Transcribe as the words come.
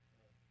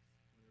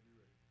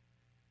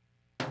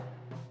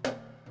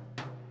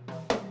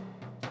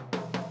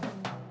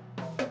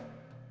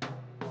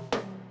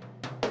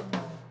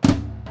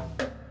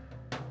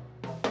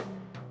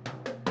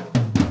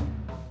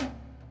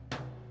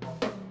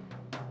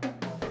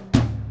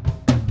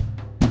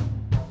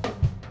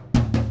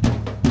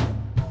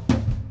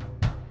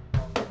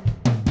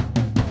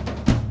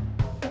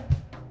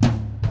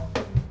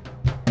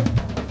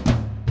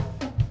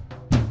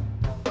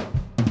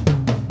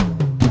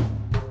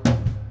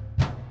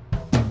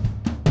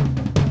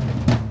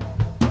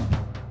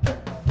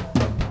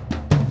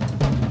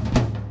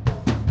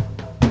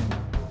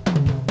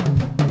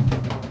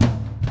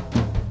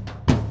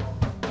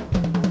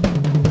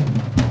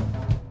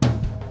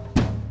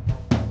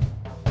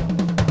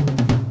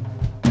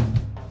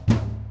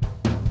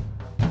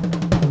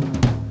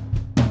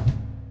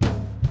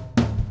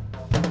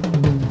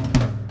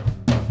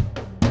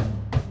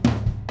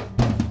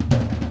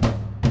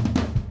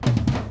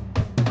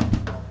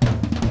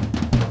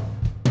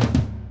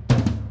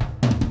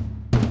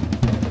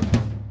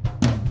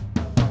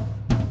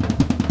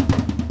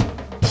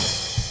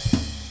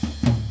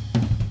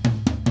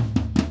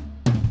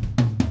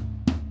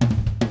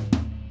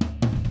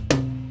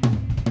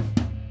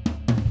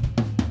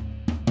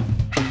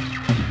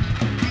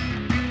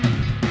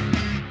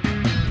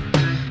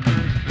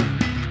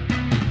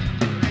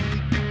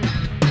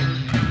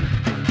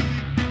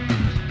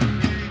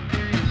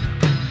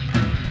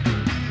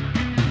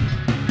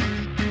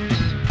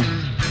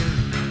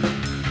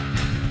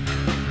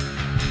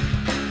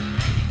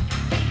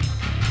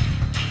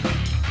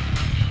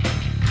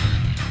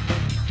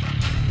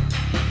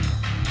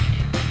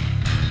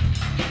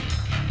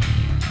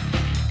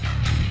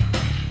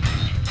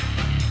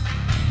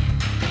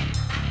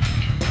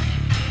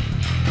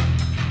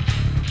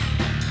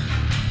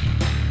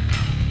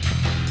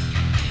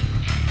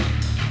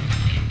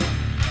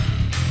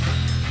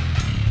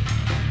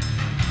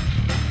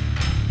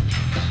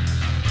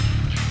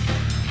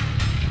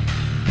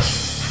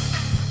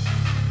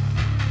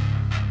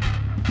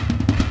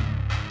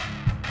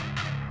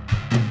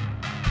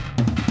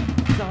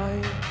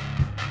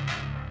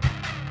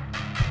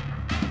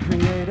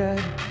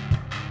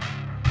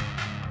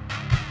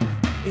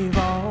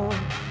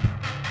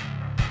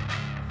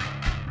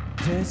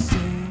to see.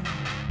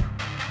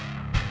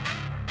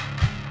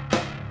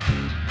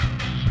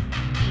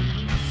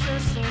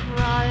 System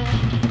right.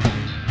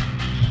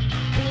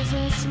 Is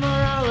this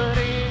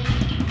morality?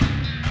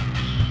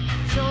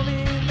 Show me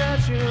that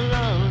you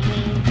love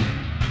me.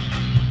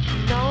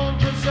 Don't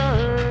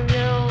preserve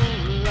your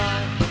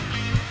life.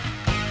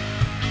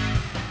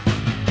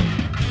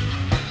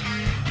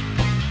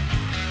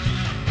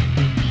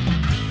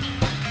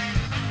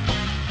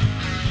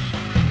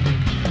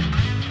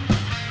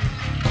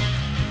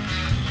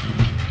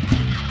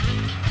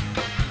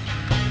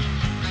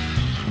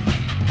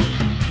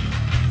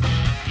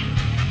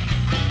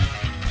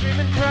 Dream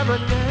and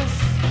reminisce.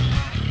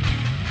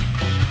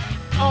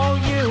 All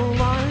you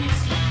want.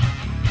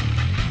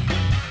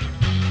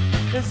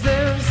 Is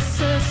this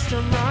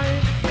system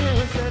right?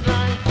 Is it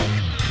right?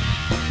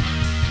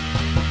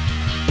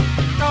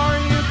 Are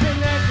you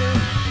connected?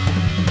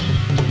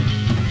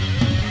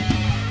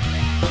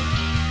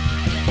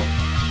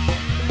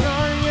 And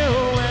are you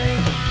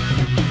awake?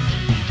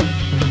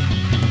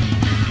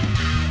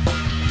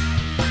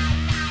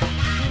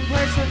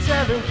 Placements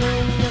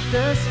everything at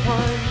this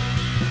point.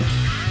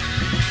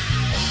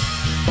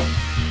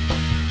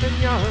 In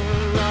your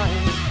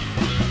eyes,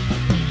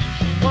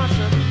 watch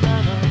them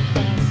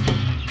manifest.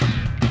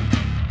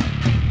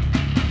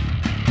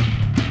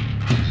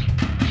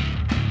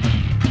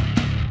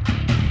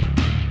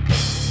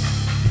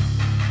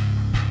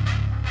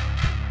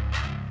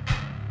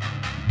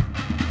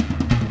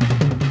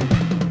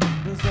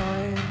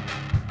 Design,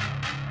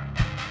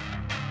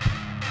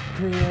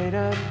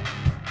 created,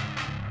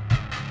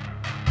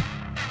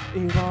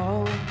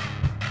 evolved,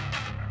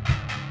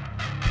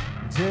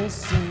 to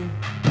see.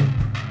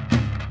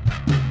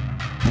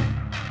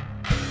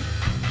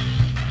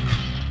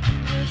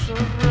 Is it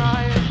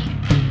right?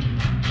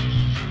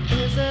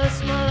 Is this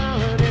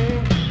morality?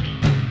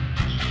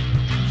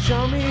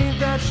 Show me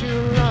that you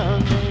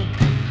love me.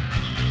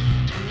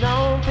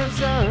 Don't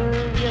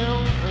preserve your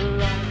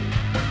life.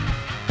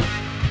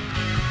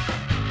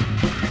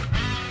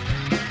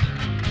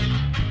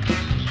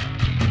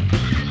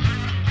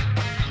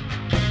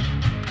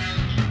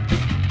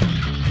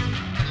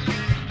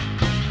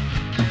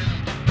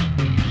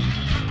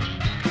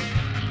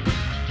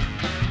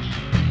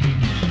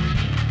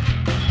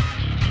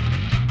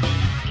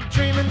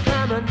 Dream and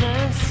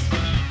reminisce.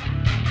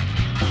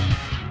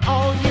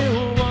 All you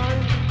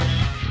want.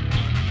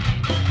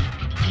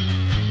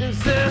 Is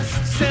this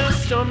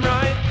system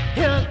right?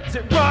 Is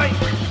it right?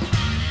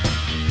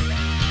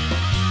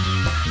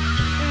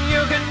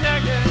 You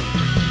connected.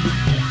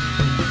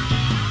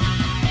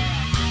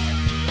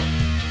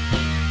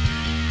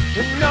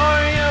 And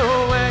are you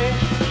awake?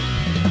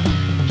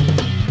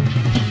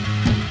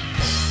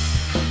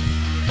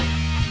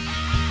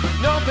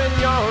 And open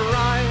your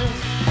eyes.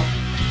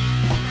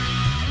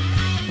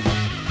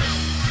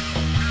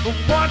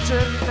 Watch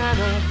it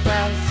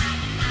manifest.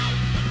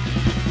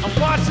 I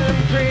watch him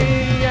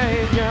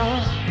create, girl.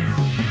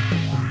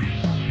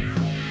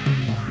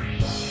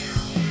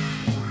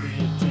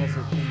 It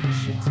doesn't mean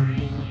shit to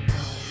me.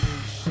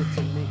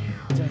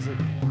 It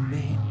doesn't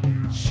mean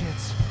shit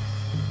to me.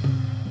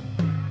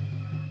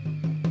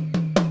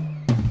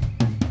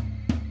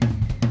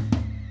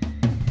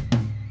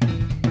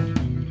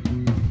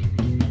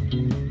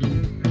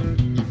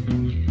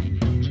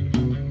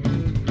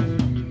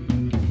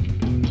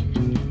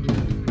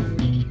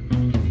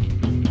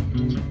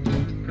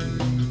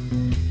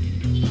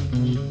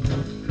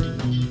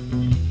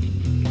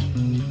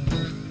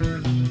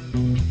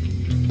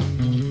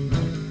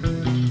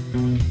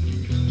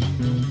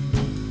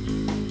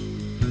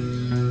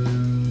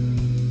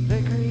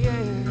 They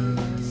created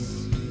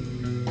us,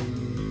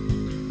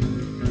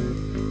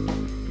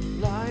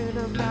 lying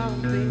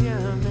about the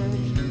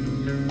image.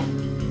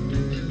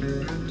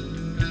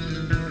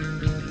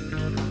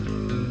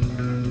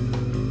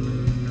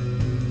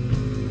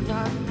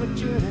 Not what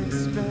you'd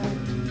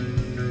expect.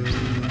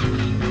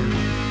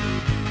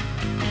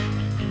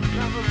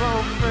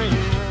 Lovable free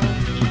will.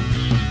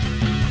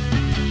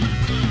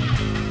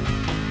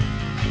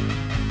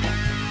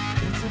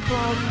 It's a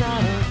form,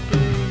 not a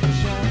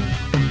feature.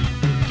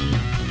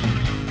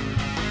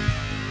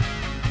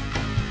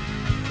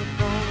 It's a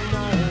form,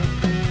 not a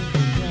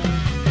feature.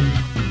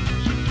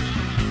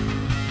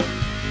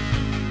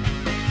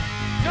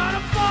 Not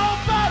a form,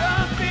 but a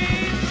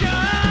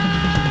feature.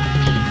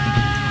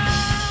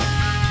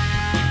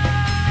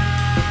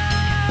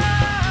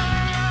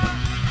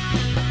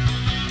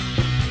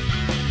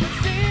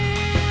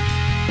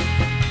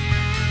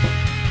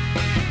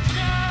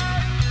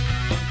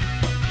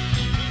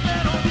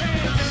 Little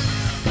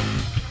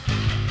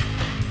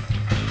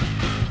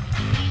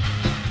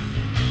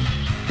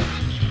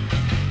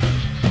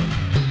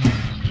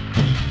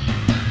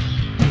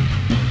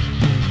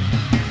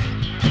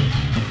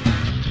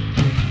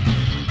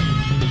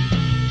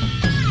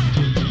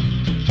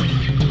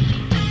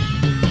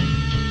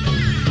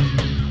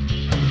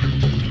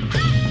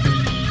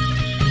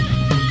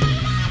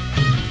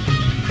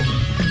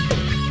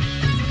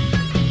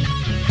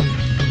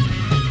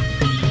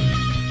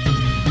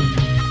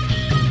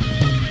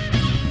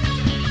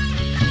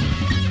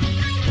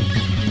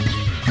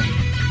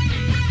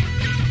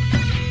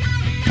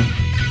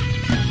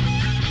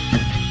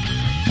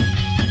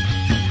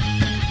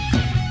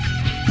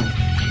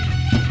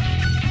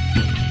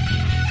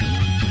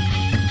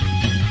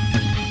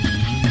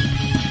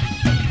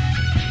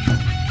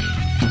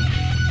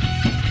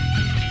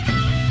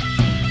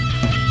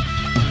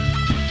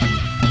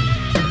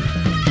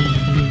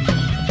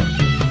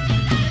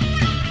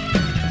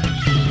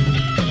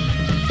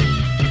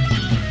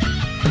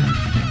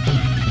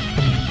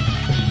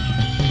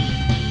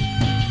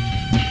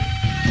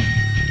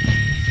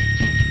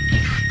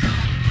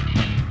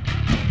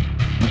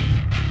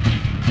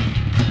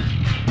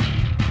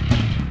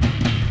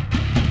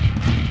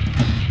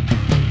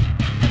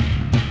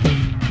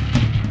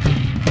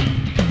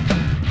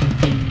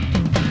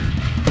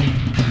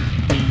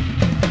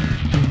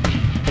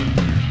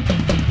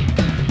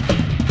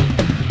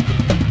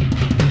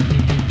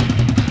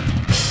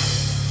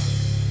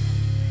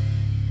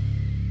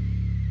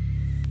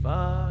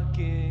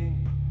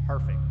fucking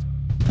perfect.